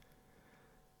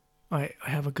I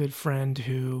have a good friend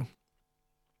who,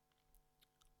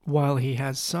 while he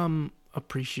has some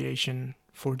appreciation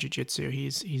for jiu-jitsu,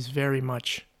 he's very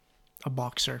much a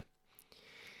boxer.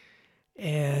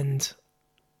 And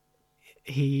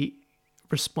he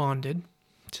responded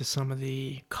to some of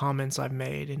the comments I've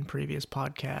made in previous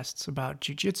podcasts about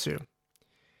jiu-jitsu,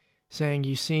 saying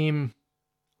you seem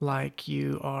like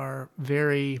you are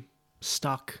very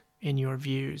stuck in your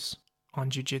views on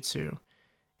jiu-jitsu,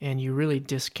 and you really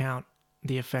discount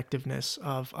the effectiveness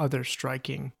of other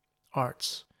striking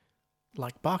arts,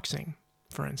 like boxing,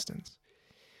 for instance.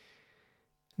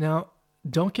 Now,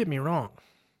 don't get me wrong.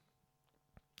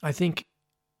 I think,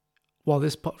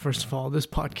 first of all, this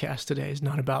podcast today is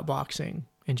not about boxing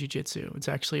and jiu-jitsu. It's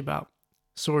actually about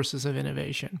sources of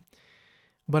innovation.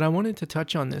 But I wanted to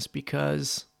touch on this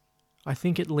because I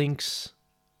think it links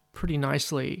pretty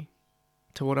nicely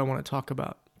to what I want to talk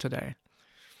about today.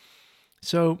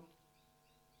 So,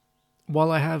 while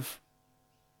I have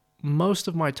most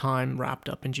of my time wrapped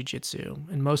up in jiu-jitsu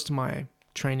and most of my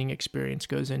training experience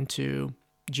goes into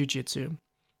jiu-jitsu,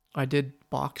 I did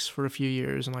box for a few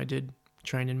years and I did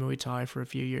train in Muay Thai for a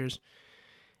few years.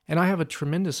 And I have a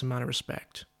tremendous amount of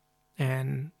respect,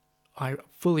 and I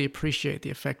fully appreciate the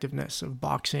effectiveness of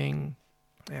boxing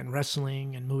and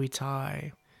wrestling and Muay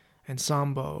Thai and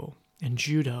Sambo and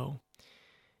Judo.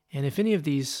 And if any of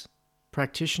these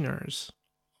practitioners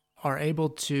are able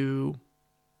to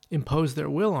impose their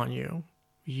will on you,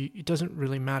 it doesn't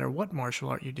really matter what martial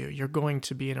art you do, you're going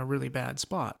to be in a really bad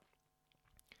spot.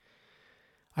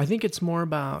 I think it's more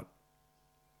about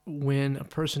when a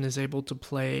person is able to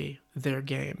play their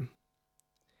game.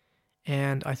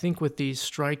 And I think with these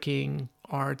striking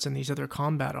arts and these other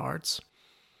combat arts,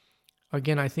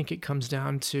 again, I think it comes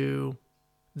down to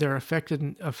their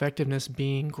effectiveness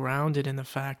being grounded in the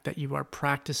fact that you are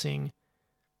practicing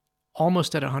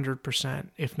almost at 100%,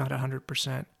 if not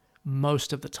 100%,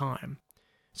 most of the time.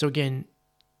 So again,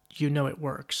 you know it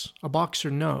works. A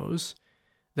boxer knows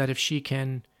that if she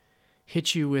can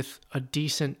hit you with a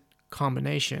decent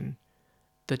combination,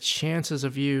 the chances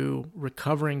of you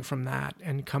recovering from that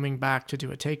and coming back to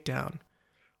do a takedown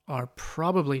are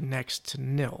probably next to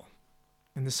nil.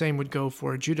 And the same would go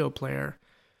for a judo player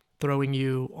throwing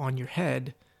you on your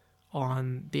head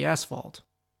on the asphalt,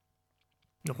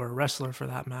 or a wrestler for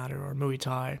that matter, or a Muay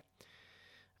Thai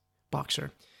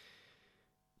boxer.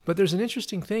 But there's an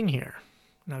interesting thing here,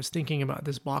 and I was thinking about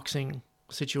this boxing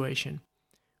situation.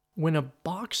 When a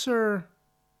boxer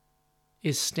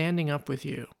is standing up with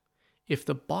you, if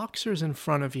the boxer's in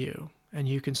front of you and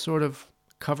you can sort of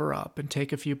cover up and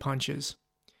take a few punches,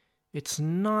 it's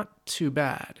not too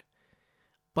bad.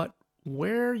 But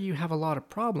where you have a lot of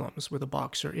problems with a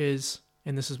boxer is,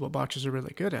 and this is what boxers are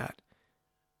really good at,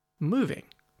 moving.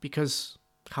 Because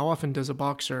how often does a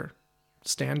boxer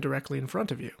stand directly in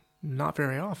front of you? Not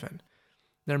very often.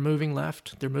 They're moving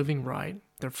left, they're moving right,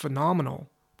 they're phenomenal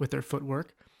with their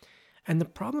footwork. And the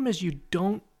problem is you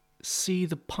don't see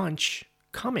the punch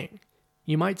coming.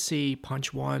 You might see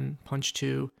punch 1, punch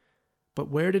 2, but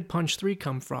where did punch 3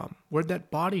 come from? Where did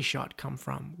that body shot come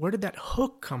from? Where did that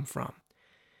hook come from?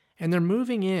 And they're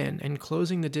moving in and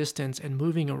closing the distance and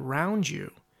moving around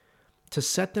you to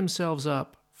set themselves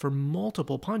up for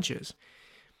multiple punches.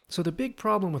 So the big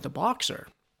problem with a boxer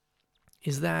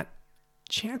is that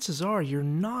chances are you're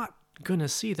not going to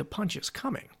see the punches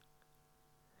coming.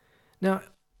 Now,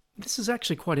 this is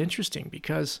actually quite interesting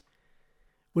because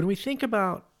when we think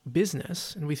about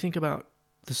business and we think about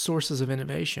the sources of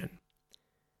innovation,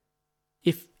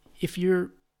 if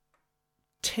you're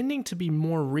tending to be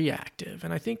more reactive,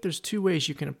 and I think there's two ways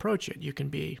you can approach it. You can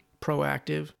be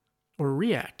proactive or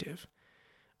reactive.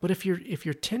 But if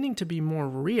you're tending to be more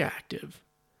reactive,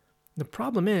 the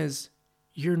problem is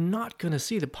you're not going to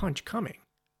see the punch coming.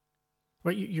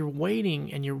 Right? You're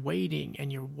waiting and you're waiting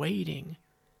and you're waiting,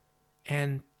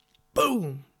 and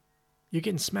boom, you're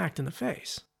getting smacked in the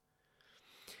face.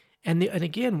 And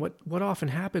again, what often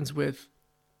happens with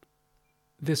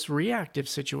this reactive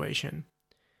situation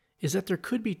is that there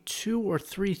could be 2 or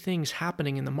 3 things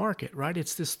happening in the market, right?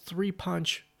 It's this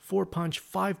 3-punch, 4-punch,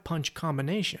 5-punch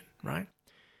combination, right?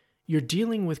 You're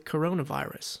dealing with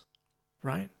coronavirus,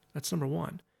 right? That's number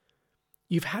 1.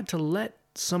 You've had to let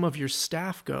some of your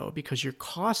staff go because your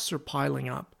costs are piling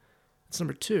up. That's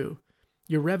number 2.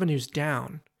 Your revenue's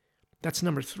down. That's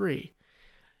number 3.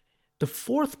 The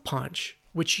 4th punch,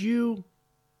 which you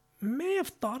may have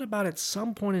thought about at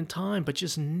some point in time, but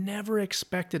just never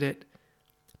expected it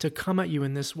to come at you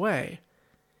in this way,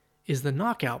 is the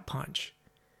knockout punch.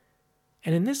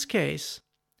 And in this case,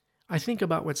 I think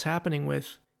about what's happening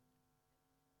with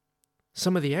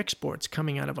some of the exports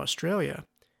coming out of Australia.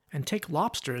 And take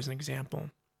lobster as an example.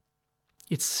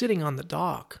 It's sitting on the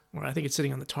dock, or I think it's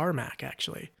sitting on the tarmac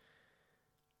actually,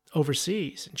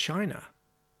 overseas in China.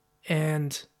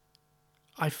 And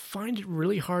I find it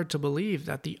really hard to believe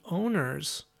that the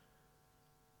owners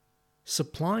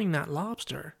supplying that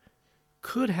lobster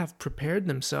could have prepared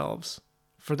themselves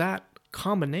for that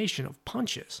combination of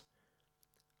punches.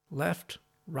 Left,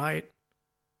 right,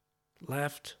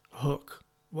 left, hook,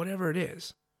 whatever it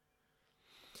is.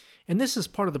 And this is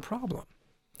part of the problem,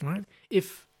 right?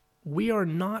 If we are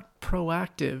not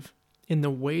proactive in the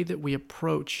way that we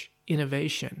approach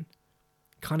innovation,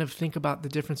 kind of think about the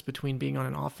difference between being on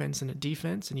an offense and a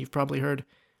defense, and you've probably heard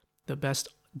the best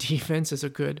defense is a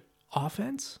good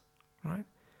offense, right?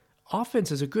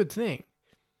 Offense is a good thing,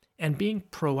 and being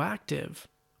proactive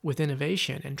with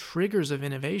innovation and triggers of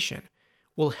innovation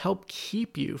will help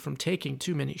keep you from taking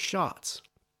too many shots.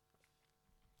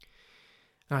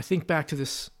 And I think back to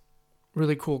this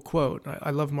really cool quote. I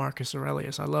love Marcus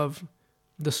Aurelius. I love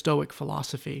the Stoic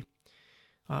philosophy.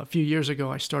 A few years ago,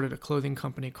 I started a clothing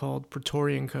company called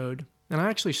Praetorian Code, and I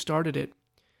actually started it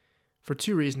for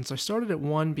two reasons. I started it,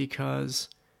 one, because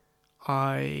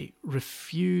I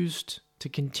refused to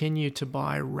continue to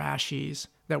buy rashies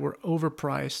that were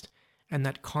overpriced and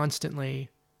that constantly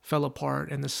fell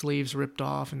apart and the sleeves ripped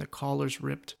off and the collars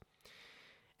ripped.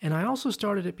 And I also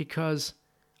started it because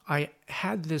I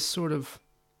had this sort of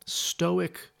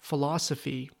Stoic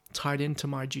philosophy tied into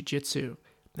my jiu-jitsu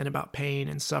and about pain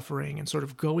and suffering and sort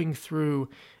of going through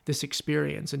this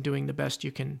experience and doing the best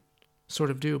you can sort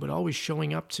of do, but always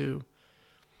showing up to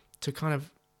kind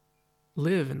of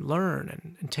live and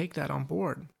learn and take that on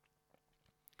board.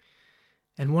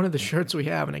 And one of the shirts we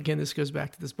have, and again, this goes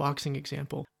back to this boxing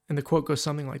example, and the quote goes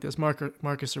something like this.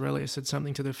 Marcus Aurelius said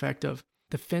something to the effect of,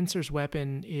 the fencer's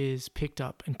weapon is picked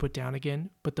up and put down again,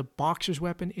 but the boxer's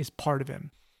weapon is part of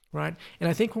him, right? And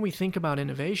I think when we think about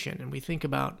innovation and we think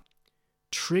about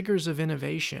triggers of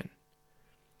innovation,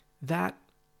 that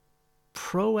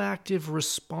proactive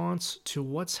response to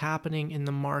what's happening in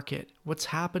the market, what's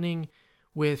happening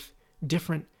with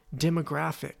different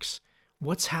demographics,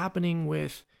 what's happening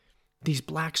with these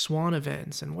black swan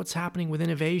events, and what's happening with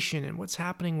innovation, and what's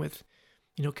happening with,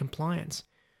 compliance.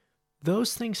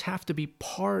 Those things have to be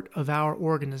part of our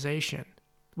organization.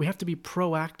 We have to be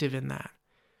proactive in that.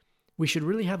 We should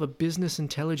really have a business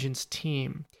intelligence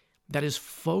team that is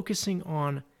focusing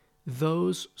on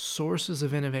those sources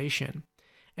of innovation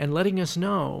and letting us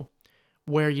know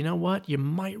where, you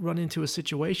might run into a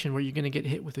situation where you're going to get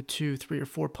hit with a 2, 3, or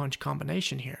 4 punch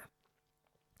combination here.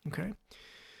 Okay?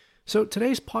 So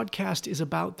today's podcast is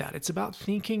about that. It's about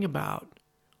thinking about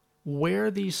where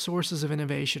these sources of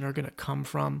innovation are going to come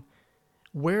from,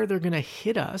 where they're going to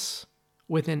hit us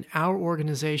within our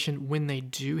organization when they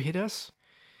do hit us.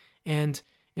 And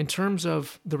in terms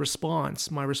of the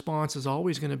response, my response is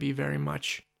always going to be very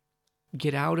much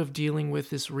get out of dealing with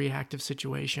this reactive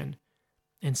situation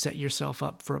and set yourself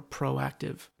up for a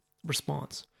proactive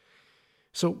response.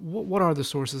 So what are the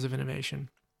sources of innovation?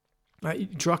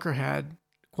 Drucker had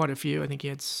quite a few. I think he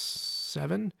had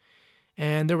 7.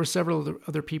 And there were several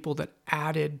other people that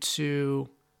added to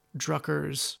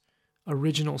Drucker's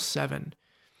original 7.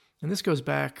 And this goes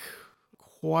back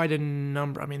quite a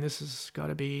number. I mean, this has got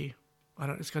to be,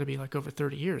 it's got to be like over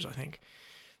 30 years, I think.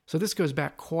 So this goes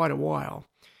back quite a while.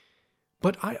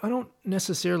 But I don't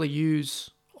necessarily use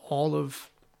all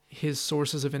of his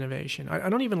sources of innovation. I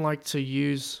don't even like to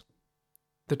use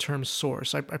the term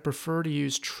source. I prefer to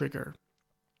use trigger.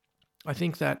 I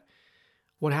think that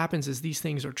what happens is these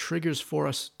things are triggers for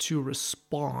us to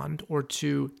respond or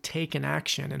to take an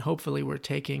action, and hopefully we're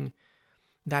taking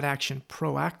that action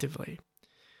proactively.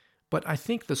 But I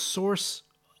think the source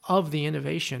of the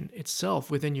innovation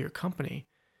itself within your company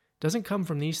doesn't come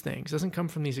from these things, doesn't come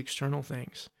from these external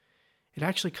things. It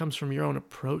actually comes from your own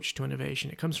approach to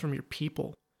innovation. It comes from your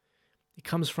people. It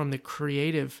comes from the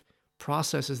creative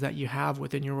processes that you have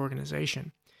within your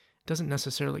organization. It doesn't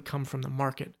necessarily come from the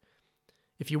market.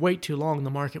 If you wait too long, the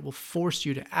market will force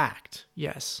you to act,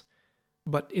 yes.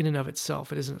 But in and of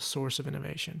itself, it isn't a source of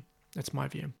innovation. That's my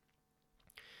view.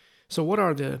 So what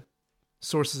are the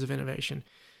sources of innovation?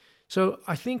 So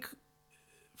I think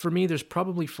for me, there's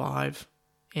probably 5,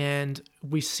 and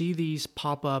we see these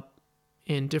pop up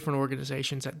in different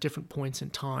organizations at different points in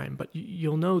time. But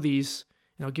you'll know these,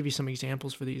 and I'll give you some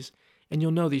examples for these, and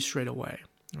you'll know these straight away,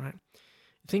 all right?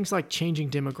 Things like changing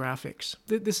demographics.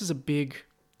 This is a big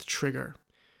trigger,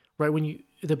 right? When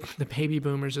the baby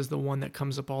boomers is the one that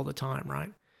comes up all the time,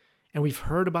 right? And we've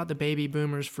heard about the baby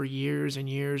boomers for years and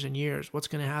years and years. What's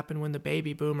going to happen when the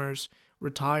baby boomers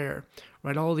retire,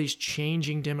 right? All these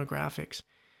changing demographics.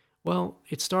 Well,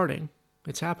 it's starting,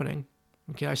 It's happening.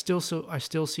 Okay, I still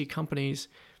see companies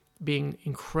being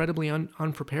incredibly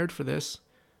unprepared for this.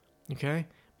 Okay,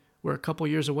 we're a couple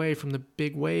years away from the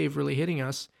big wave really hitting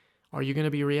us. Are you going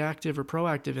to be reactive or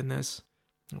proactive in this?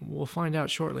 We'll find out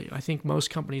shortly. I think most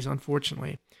companies,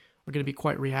 unfortunately, are going to be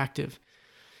quite reactive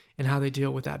in how they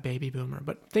deal with that baby boomer.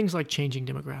 But things like changing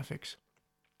demographics.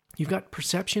 You've got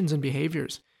perceptions and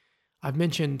behaviors. I've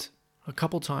mentioned a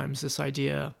couple times this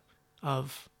idea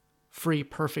of free,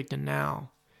 perfect, and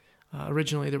now.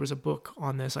 Originally, there was a book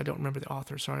on this. I don't remember the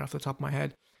author, sorry, off the top of my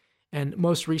head. And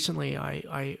most recently,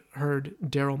 I heard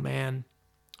Daryl Mann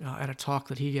at a talk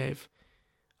that he gave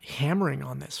hammering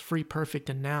on this, free, perfect,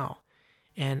 and now.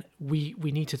 And we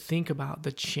need to think about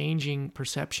the changing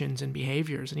perceptions and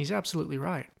behaviors. And he's absolutely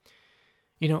right.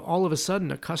 You know, all of a sudden,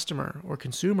 a customer or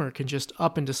consumer can just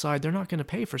up and decide they're not going to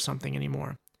pay for something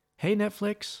anymore. Hey,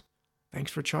 Netflix,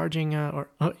 thanks for charging or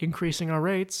increasing our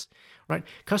rates, right?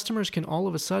 Customers can all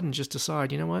of a sudden just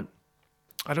decide, you know what?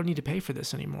 I don't need to pay for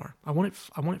this anymore. I want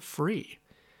it free,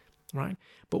 right?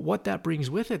 But what that brings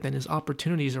with it then is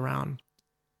opportunities around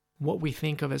what we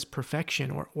think of as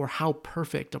perfection or how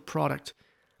perfect a product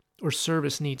or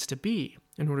service needs to be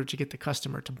in order to get the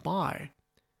customer to buy.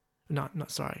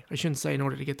 I shouldn't say in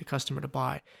order to get the customer to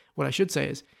buy. What I should say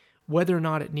is whether or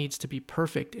not it needs to be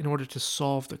perfect in order to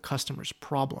solve the customer's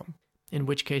problem. In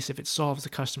which case, if it solves the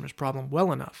customer's problem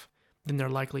well enough, then they're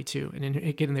likely to. And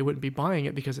again, they wouldn't be buying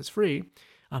it because it's free.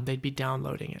 They'd be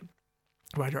downloading it,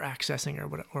 right, or accessing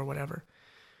or whatever.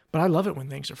 But I love it when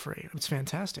things are free. It's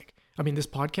fantastic. I mean, this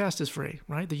podcast is free,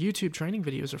 right? The YouTube training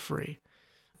videos are free.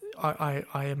 I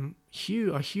am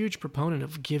a huge proponent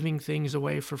of giving things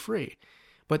away for free.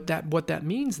 But what that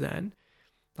means then,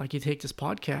 like you take this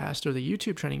podcast or the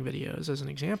YouTube training videos as an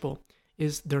example,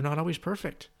 is they're not always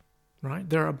perfect, right?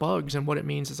 There are bugs, and what it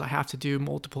means is I have to do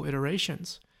multiple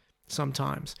iterations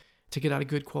sometimes to get out a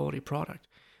good quality product.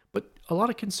 But a lot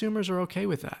of consumers are okay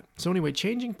with that. So anyway,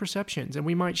 changing perceptions, and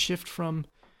we might shift from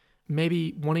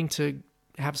maybe wanting to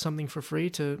have something for free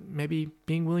to maybe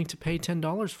being willing to pay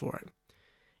 $10 for it.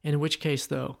 And in which case,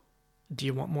 though, do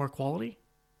you want more quality?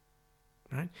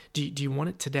 Right? Do you want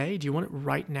it today? Do you want it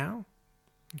right now?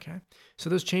 Okay. So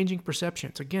those changing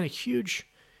perceptions, again, a huge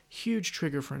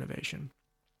trigger for innovation.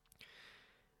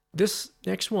 This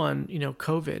next one,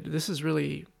 COVID, this is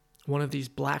really one of these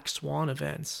black swan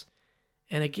events.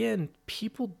 And again,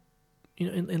 people,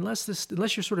 unless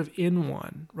you're sort of in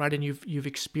one, right, and you've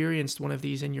experienced one of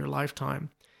these in your lifetime,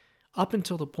 up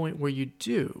until the point where you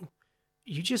do,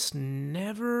 you just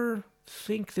never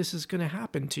think this is going to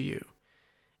happen to you.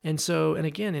 And so, and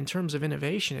again, in terms of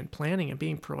innovation and planning and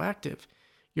being proactive,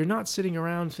 you're not sitting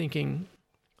around thinking,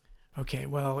 okay,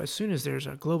 well, as soon as there's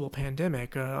a global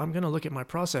pandemic, I'm going to look at my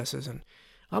processes and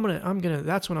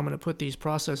that's when I'm going to put these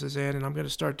processes in and I'm going to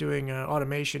start doing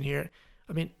automation here.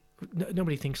 I mean,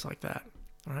 nobody thinks like that,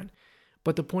 all right?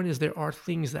 But the point is there are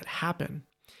things that happen.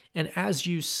 And as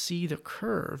you see the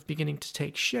curve beginning to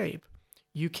take shape,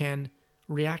 you can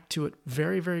react to it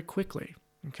very, very quickly,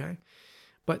 okay?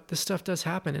 But this stuff does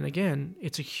happen. And again,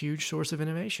 it's a huge source of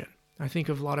innovation. I think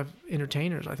of a lot of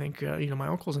entertainers. I think, my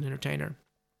uncle's an entertainer.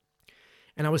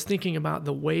 And I was thinking about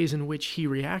the ways in which he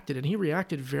reacted. And he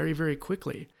reacted very, very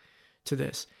quickly to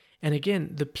this. And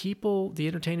again, the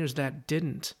entertainers that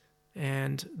didn't,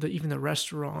 and even the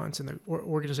restaurants and the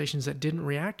organizations that didn't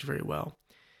react very well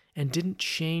and didn't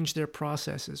change their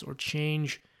processes or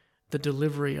change the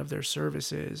delivery of their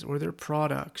services or their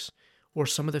products or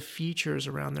some of the features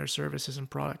around their services and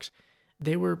products,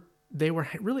 they were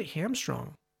really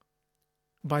hamstrung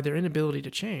by their inability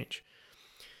to change.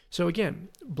 So again,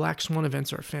 black swan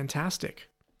events are a fantastic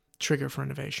trigger for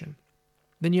innovation.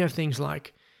 Then you have things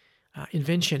like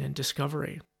invention and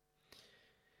discovery.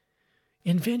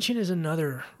 Invention is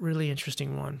another really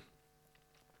interesting one.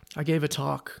 I gave a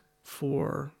talk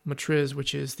for MATRIZ,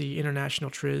 which is the International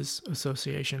TRIZ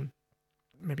Association,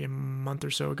 maybe a month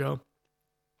or so ago.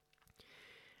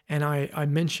 And I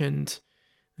mentioned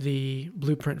the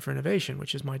blueprint for innovation,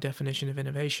 which is my definition of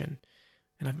innovation.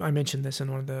 And I mentioned this in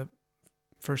one of the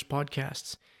first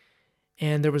podcasts.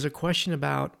 And there was a question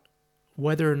about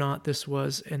whether or not this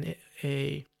was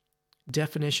a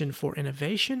definition for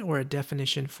innovation or a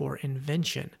definition for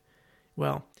invention.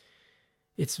 Well,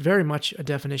 it's very much a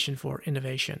definition for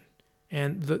innovation.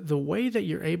 And the way that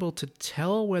you're able to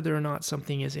tell whether or not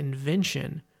something is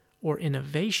invention or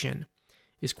innovation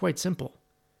is quite simple.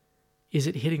 Is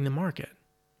it hitting the market?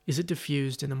 Is it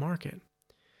diffused in the market?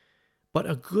 But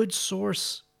a good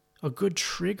source, a good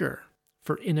trigger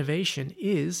for innovation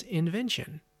is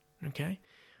invention, okay?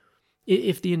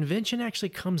 If the invention actually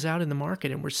comes out in the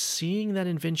market and we're seeing that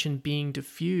invention being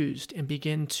diffused and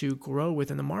begin to grow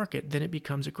within the market, then it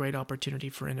becomes a great opportunity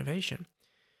for innovation.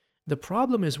 The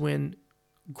problem is when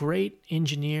great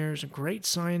engineers and great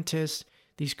scientists,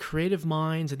 these creative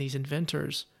minds and these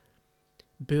inventors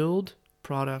build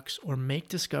products or make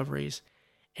discoveries,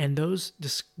 and those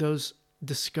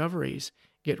discoveries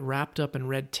get wrapped up in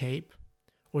red tape,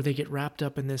 or they get wrapped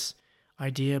up in this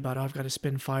idea about, oh, I've got to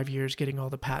spend 5 years getting all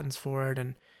the patents for it,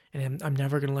 and I'm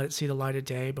never going to let it see the light of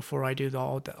day before I do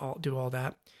all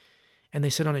that. And they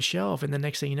sit on a shelf, and the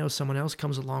next thing you know, someone else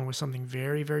comes along with something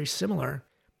very, very similar,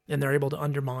 and they're able to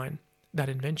undermine that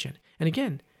invention. And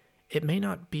again, it may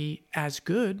not be as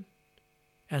good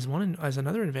as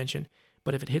another invention,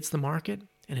 but if it hits the market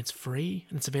and it's free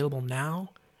and it's available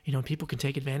now, people can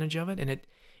take advantage of it, and it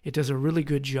does a really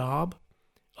good job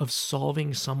of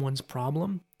solving someone's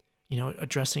problem,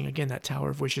 addressing, again, that tower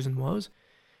of wishes and woes,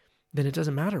 then it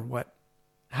doesn't matter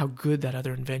how good that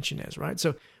other invention is, right?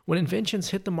 So when inventions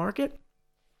hit the market,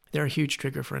 they're a huge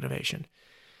trigger for innovation.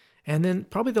 And then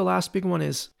probably the last big one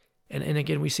is, and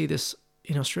again, we see this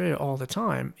in Australia all the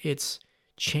time, it's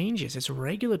changes, it's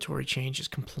regulatory changes,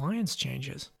 compliance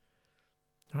changes,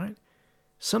 right?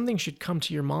 Something should come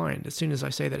to your mind as soon as I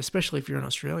say that, especially if you're in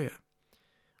Australia,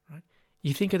 right?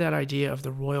 You think of that idea of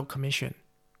the Royal Commission,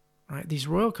 right? These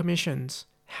Royal Commissions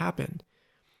happen,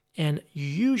 and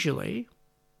usually,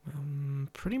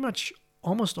 pretty much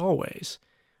almost always,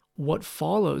 what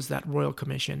follows that Royal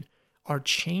Commission are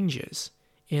changes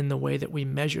in the way that we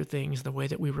measure things, the way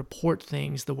that we report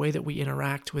things, the way that we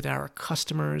interact with our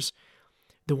customers,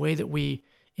 the way that we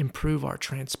improve our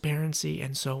transparency,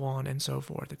 and so on and so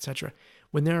forth, etc.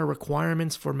 When there are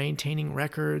requirements for maintaining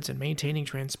records and maintaining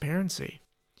transparency,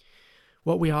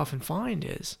 what we often find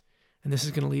is, and this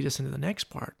is going to lead us into the next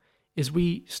part, is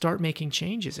we start making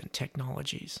changes in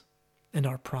technologies and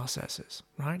our processes,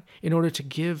 right? In order to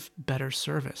give better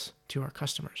service to our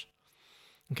customers.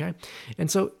 Okay?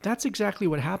 And so that's exactly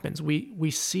what happens.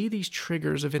 We see these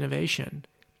triggers of innovation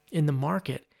in the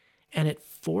market, and it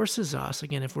forces us,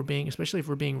 again, especially if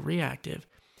we're being reactive,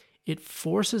 it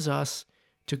forces us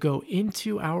to go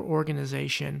into our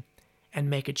organization and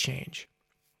make a change.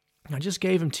 I just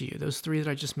gave them to you, those three that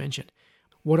I just mentioned.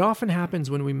 What often happens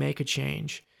when we make a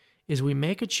change is we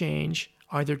make a change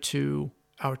either to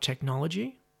our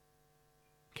technology.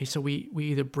 Okay, so we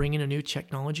either bring in a new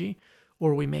technology,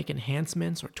 or we make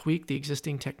enhancements or tweak the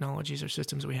existing technologies or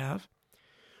systems we have,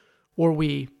 or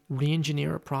we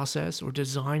re-engineer a process or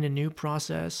design a new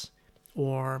process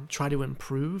or try to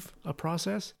improve a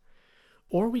process,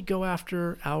 or we go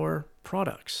after our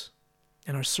products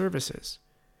and our services.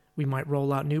 We might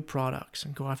roll out new products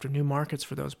and go after new markets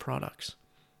for those products.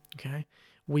 Okay?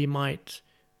 We might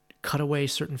cut away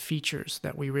certain features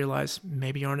that we realize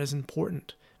maybe aren't as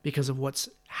important because of what's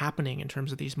happening in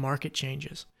terms of these market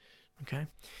changes. Okay?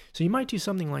 So you might do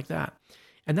something like that.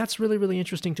 And that's really, really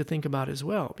interesting to think about as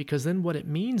well, because then what it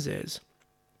means is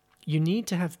you need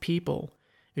to have people,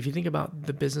 if you think about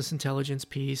the business intelligence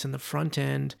piece and the front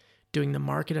end, doing the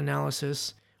market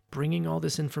analysis, bringing all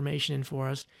this information in for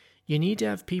us, you need to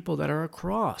have people that are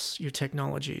across your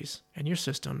technologies and your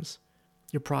systems,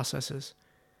 your processes,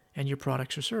 and your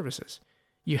products or services.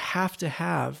 You have to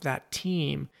have that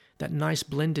team, that nice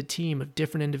blended team of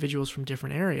different individuals from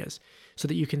different areas, so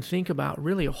that you can think about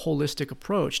really a holistic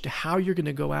approach to how you're going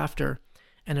to go after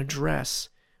and address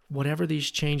whatever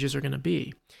these changes are going to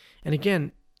be. And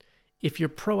again, if you're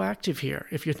proactive here,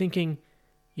 if you're thinking,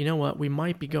 you know what, we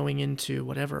might be going into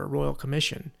whatever, a Royal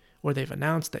Commission, or they've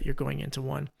announced that you're going into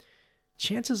one,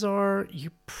 chances are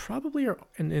you probably are,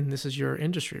 and this is your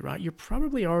industry, right? You're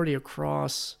probably already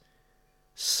across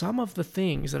some of the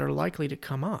things that are likely to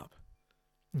come up.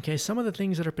 Okay, some of the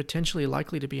things that are potentially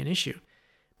likely to be an issue,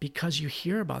 because you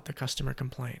hear about the customer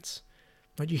complaints,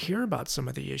 but you hear about some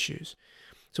of the issues.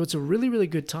 So it's a really, really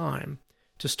good time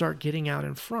to start getting out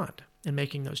in front and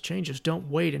making those changes. Don't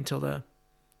wait until the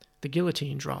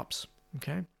guillotine drops,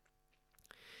 okay?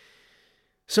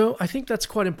 So I think that's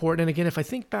quite important. And again, if I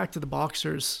think back to the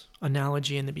boxer's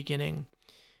analogy in the beginning,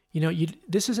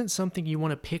 this isn't something you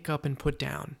want to pick up and put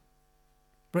down.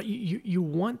 Right? You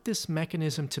want this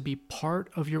mechanism to be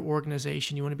part of your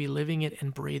organization. You want to be living it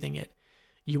and breathing it.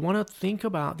 You want to think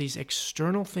about these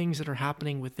external things that are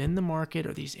happening within the market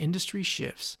or these industry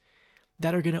shifts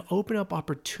that are going to open up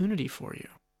opportunity for you.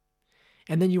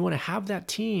 And then you want to have that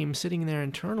team sitting there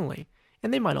internally,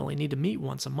 and they might only need to meet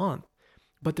once a month,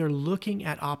 but they're looking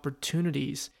at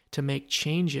opportunities to make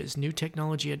changes, new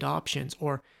technology adoptions,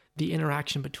 or the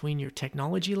interaction between your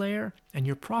technology layer and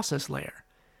your process layer.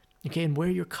 Okay, and where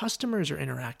your customers are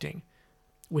interacting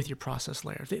with your process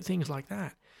layer, things like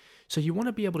that. So you want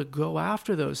to be able to go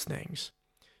after those things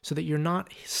so that you're not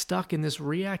stuck in this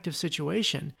reactive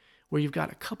situation where you've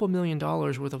got a couple $1 million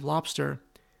worth of lobster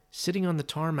sitting on the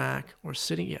tarmac or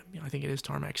sitting, I think it is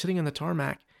tarmac, sitting on the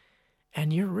tarmac,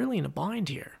 and you're really in a bind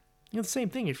here. The same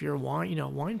thing if you're a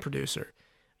wine producer.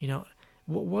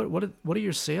 What do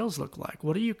your sales look like?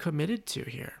 What are you committed to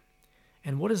here?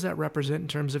 And what does that represent in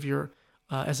terms of your,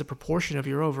 as a proportion of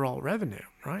your overall revenue,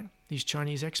 right? These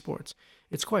Chinese exports.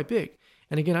 It's quite big.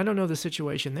 And again, I don't know the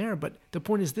situation there, but the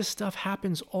point is this stuff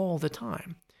happens all the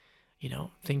time.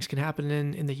 Things can happen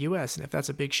in the U.S. And if that's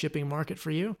a big shipping market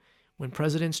for you, when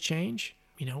presidents change,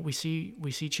 we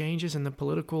see changes in the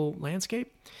political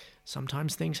landscape.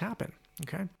 Sometimes things happen,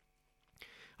 okay?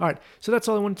 All right, so that's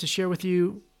all I wanted to share with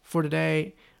you for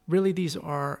today. Really, these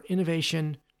are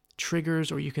innovation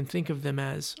triggers, or you can think of them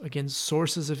as, again,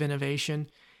 sources of innovation.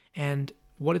 And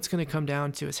what it's going to come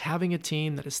down to is having a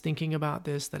team that is thinking about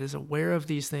this, that is aware of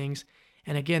these things.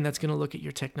 And again, that's going to look at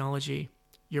your technology,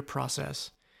 your process,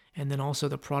 and then also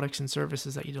the products and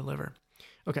services that you deliver.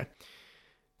 Okay,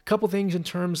 a couple things in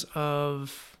terms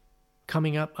of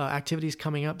coming up, activities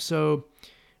coming up. So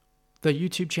the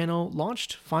YouTube channel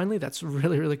launched finally. That's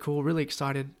really, really cool. Really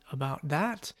excited about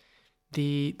that.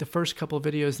 The first couple of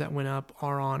videos that went up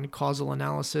are on causal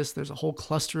analysis. There's a whole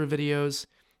cluster of videos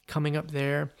coming up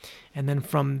there. And then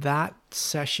from that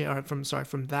session, or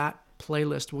from that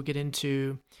playlist, we'll get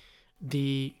into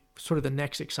the sort of the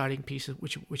next exciting piece,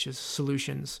 which is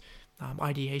solutions,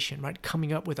 ideation, right?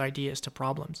 Coming up with ideas to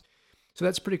problems. So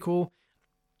that's pretty cool.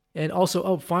 And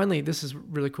also, finally, this is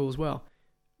really cool as well.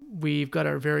 We've got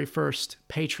our very first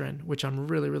patron, which I'm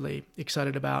really, really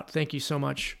excited about. Thank you so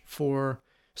much for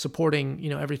supporting,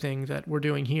 everything that we're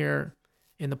doing here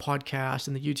in the podcast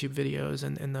and the YouTube videos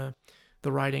and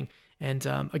the writing. And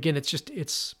again,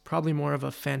 it's probably more of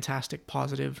a fantastic,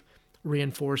 positive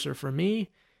reinforcer for me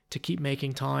to keep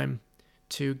making time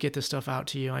to get this stuff out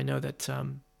to you. I know that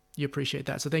you appreciate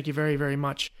that. So thank you very, very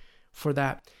much for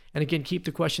that. And again, keep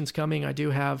the questions coming. I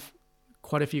do have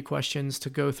quite a few questions to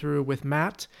go through with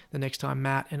Matt the next time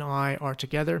Matt and I are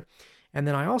together. And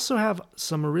then I also have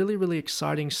some really, really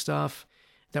exciting stuff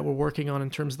that we're working on in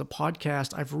terms of the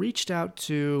podcast. I've reached out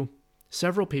to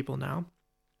several people now.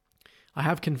 I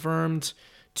have confirmed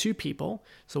 2 people.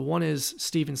 So one is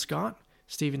Steven Scott.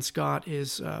 Steven Scott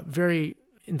is very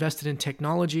invested in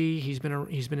technology. He's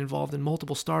been involved in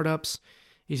multiple startups.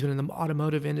 He's been in the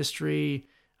automotive industry.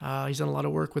 He's done a lot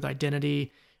of work with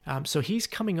identity. So he's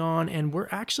coming on, and we're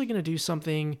actually going to do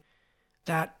something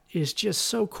that is just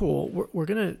so cool. We're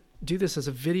going to do this as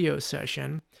a video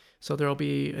session. So there'll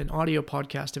be an audio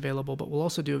podcast available, but we'll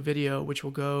also do a video which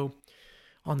will go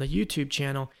on the YouTube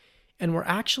channel. And we're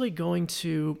actually going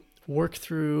to work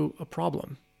through a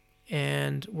problem.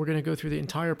 And we're going to go through the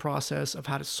entire process of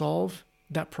how to solve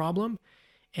that problem.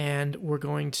 And we're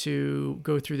going to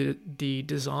go through the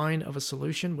design of a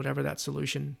solution, whatever that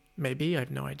solution may be. I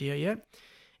have no idea yet.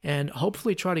 And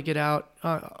hopefully try to get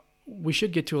out, we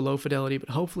should get to a low fidelity, but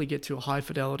hopefully get to a high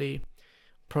fidelity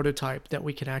prototype that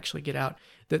we can actually get out.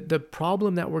 The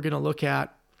problem that we're going to look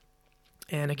at,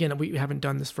 and again, we haven't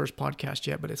done this first podcast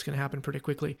yet, but it's going to happen pretty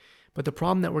quickly. But the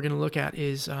problem that we're going to look at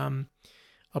is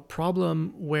a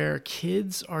problem where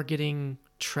kids are getting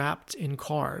trapped in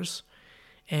cars,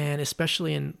 and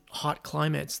especially in hot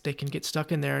climates, they can get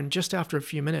stuck in there. And just after a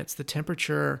few minutes, the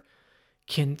temperature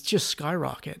can just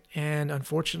skyrocket. And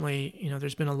unfortunately,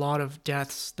 there's been a lot of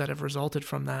deaths that have resulted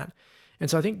from that. And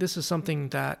so I think this is something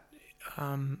that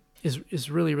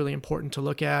is really, really important to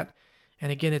look at.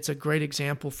 And again, it's a great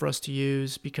example for us to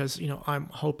use because, I'm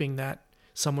hoping that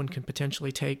someone can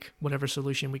potentially take whatever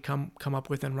solution we come up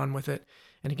with and run with it.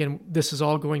 And again, this is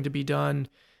all going to be done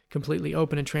completely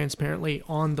open and transparently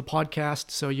on the podcast.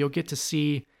 So you'll get to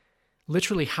see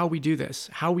literally how we do this,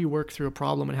 how we work through a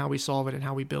problem and how we solve it and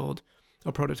how we build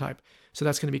a prototype. So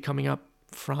that's going to be coming up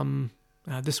from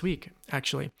this week,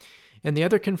 actually. And the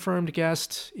other confirmed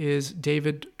guest is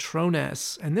David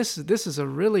Trones. And this is a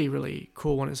really, really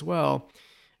cool one as well.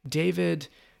 David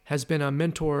has been a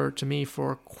mentor to me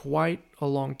for quite a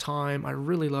long time. I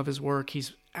really love his work.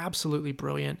 He's absolutely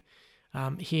brilliant.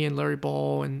 He and Larry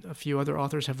Ball and a few other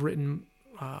authors have written,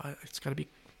 it's got to be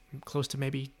close to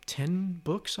maybe 10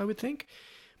 books, I would think.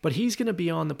 But he's going to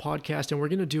be on the podcast, and we're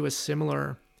going to do a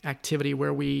similar activity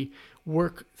where we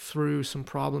work through some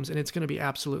problems, and it's going to be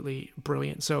absolutely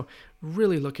brilliant. So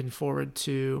really looking forward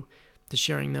to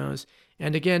sharing those.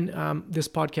 And again, this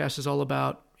podcast is all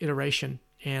about iteration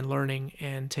and learning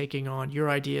and taking on your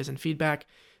ideas and feedback.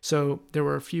 So there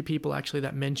were a few people actually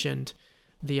that mentioned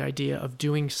the idea of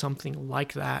doing something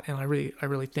like that. And I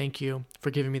really thank you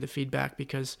for giving me the feedback,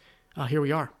 because here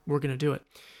we are. We're going to do it.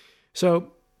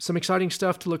 So some exciting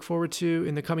stuff to look forward to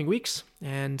in the coming weeks.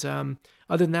 And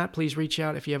other than that, please reach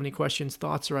out if you have any questions,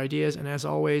 thoughts, or ideas. And as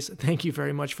always, thank you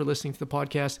very much for listening to the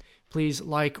podcast. Please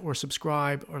like or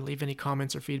subscribe or leave any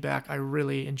comments or feedback. I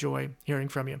really enjoy hearing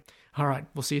from you. All right,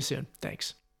 we'll see you soon.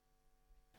 Thanks.